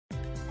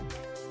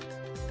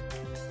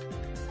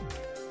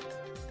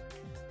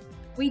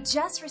We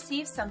just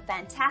received some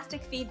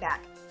fantastic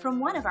feedback from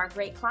one of our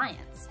great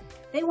clients.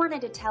 They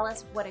wanted to tell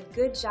us what a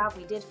good job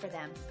we did for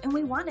them, and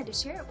we wanted to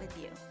share it with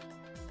you.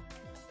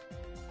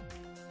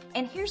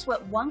 And here's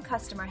what one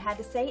customer had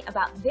to say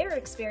about their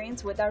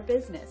experience with our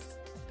business.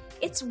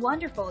 It's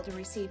wonderful to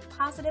receive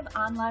positive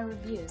online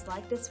reviews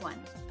like this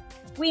one.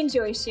 We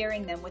enjoy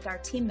sharing them with our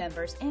team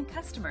members and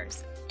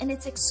customers, and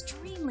it's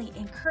extremely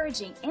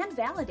encouraging and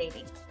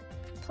validating.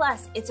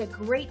 Plus, it's a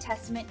great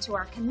testament to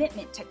our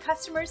commitment to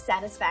customer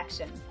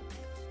satisfaction.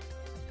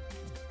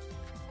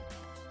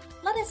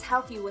 Let us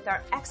help you with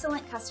our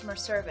excellent customer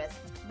service,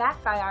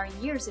 backed by our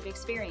years of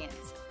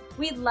experience.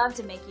 We'd love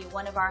to make you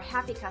one of our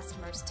happy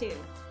customers too.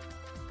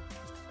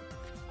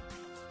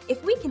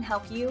 If we can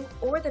help you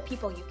or the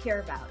people you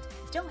care about,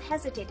 don't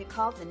hesitate to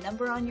call the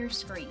number on your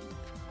screen.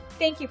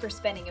 Thank you for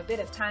spending a bit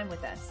of time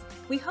with us.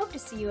 We hope to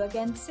see you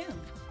again soon.